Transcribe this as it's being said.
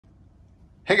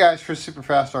Hey guys, Chris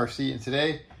Superfast RC, and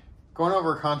today going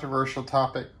over a controversial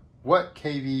topic. What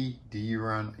KV do you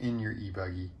run in your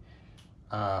e-buggy?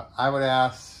 I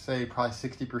would say probably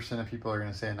 60% of people are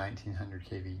going to say a 1900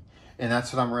 KV, and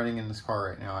that's what I'm running in this car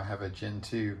right now. I have a Gen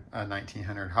 2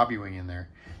 1900 Hobbywing in there,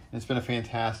 and it's been a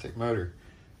fantastic motor.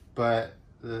 But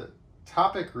the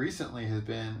topic recently has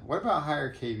been, what about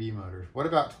higher KV motors? What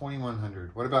about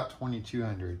 2100? What about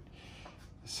 2200?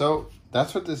 So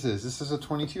that's what this is. This is a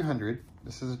 2200.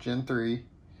 This is a Gen 3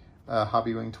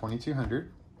 Hobbywing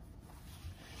 2200.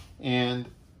 And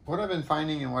what I've been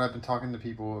finding and what I've been talking to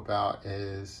people about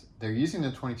is they're using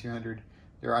the 2200.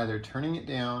 They're either turning it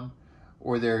down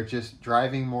or they're just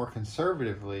driving more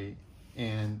conservatively,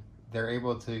 and they're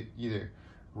able to either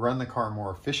run the car more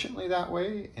efficiently that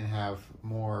way and have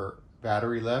more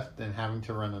battery left than having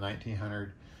to run the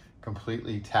 1900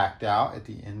 completely tacked out at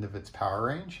the end of its power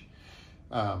range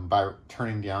by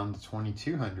turning down the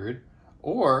 2200,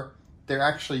 or they're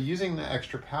actually using the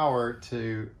extra power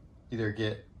to either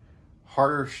get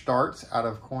harder starts out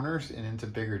of corners and into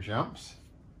bigger jumps,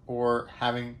 or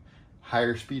having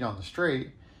higher speed on the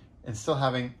straight and still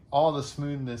having all the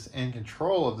smoothness and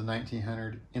control of the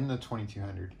 1900 in the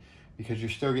 2200, because you're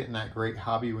still getting that great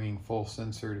Hobbywing full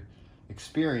censored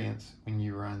experience when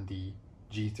you run the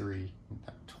G3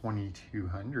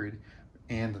 2200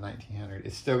 and the 1900.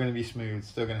 It's still going to be smooth,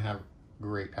 still going to have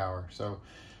great power. So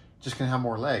just going to have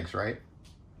more legs, right?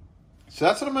 So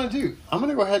that's what I'm going to do. I'm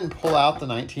going to go ahead and pull out the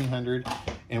 1900,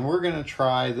 and we're going to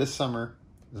try this summer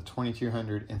the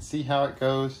 2200 and see how it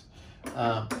goes.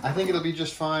 I think it'll be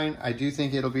just fine. I do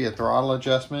think it'll be a throttle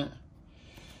adjustment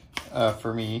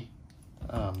for me,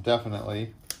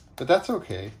 definitely, but that's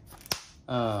okay.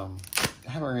 I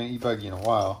haven't ran an e-buggy in a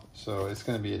while, so it's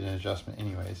going to be an adjustment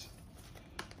anyways.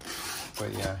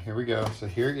 But yeah, here we go. So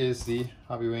here is the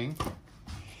Hobbywing.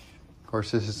 Of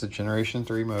course, this is the Generation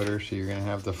 3 motor, so you're going to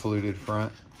have the fluted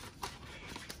front.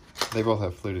 They both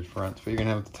have fluted fronts, but you're going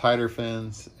to have the tighter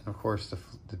fins, and of course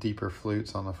the deeper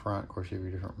flutes on the front. Of course, you have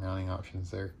your different mounting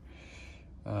options there.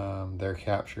 They're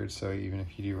captured, so even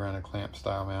if you do run a clamp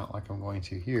style mount like I'm going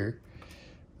to here,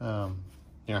 you're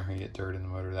not going to get dirt in the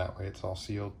motor that way. It's all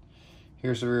sealed.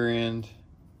 Here's the rear end,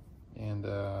 and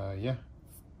yeah,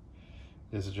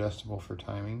 it is adjustable for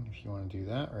timing if you want to do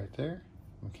that right there.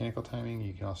 Mechanical timing.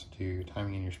 You can also do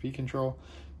timing in your speed control,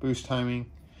 boost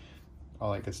timing,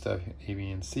 all that good stuff. A,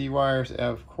 B, and C wires,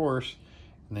 of course,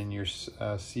 and then your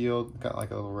sealed, got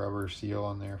like a little rubber seal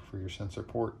on there for your sensor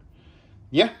port.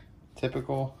 Yeah,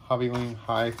 typical Hobbywing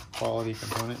high quality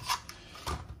components.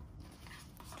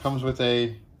 Comes with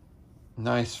a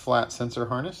nice flat sensor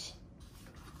harness,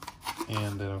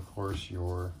 and then of course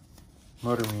your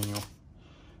motor manual,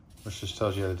 which just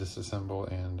tells you how to disassemble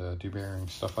and do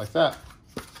bearings, stuff like that.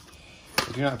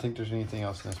 I do not think there's anything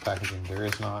else in this packaging. There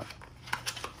is not.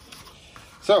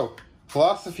 So,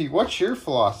 philosophy. What's your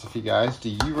philosophy, guys? Do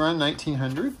you run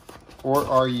 1900, or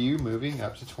are you moving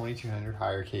up to 2200,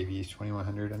 higher KVs,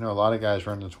 2100? I know a lot of guys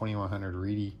run the 2100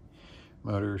 Reedy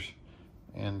motors,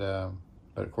 and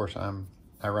but of course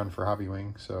I run for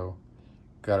Hobbywing, so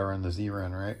got to run the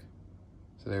Z-Run, right?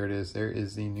 So there it is. There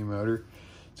is the new motor.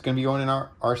 It's going to be going in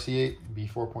our RC8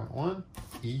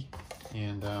 B4.1E,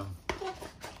 and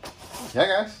yeah,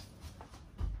 guys,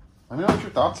 let me know what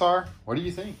your thoughts are. What do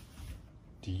you think?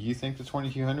 Do you think the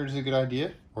 2200 is a good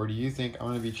idea? Or do you think I'm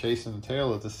going to be chasing the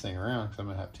tail of this thing around because I'm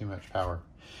going to have too much power?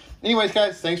 Anyways,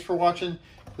 guys, thanks for watching.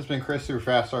 This has been Chris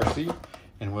Superfast RC,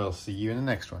 and we'll see you in the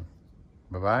next one.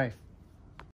 Bye-bye.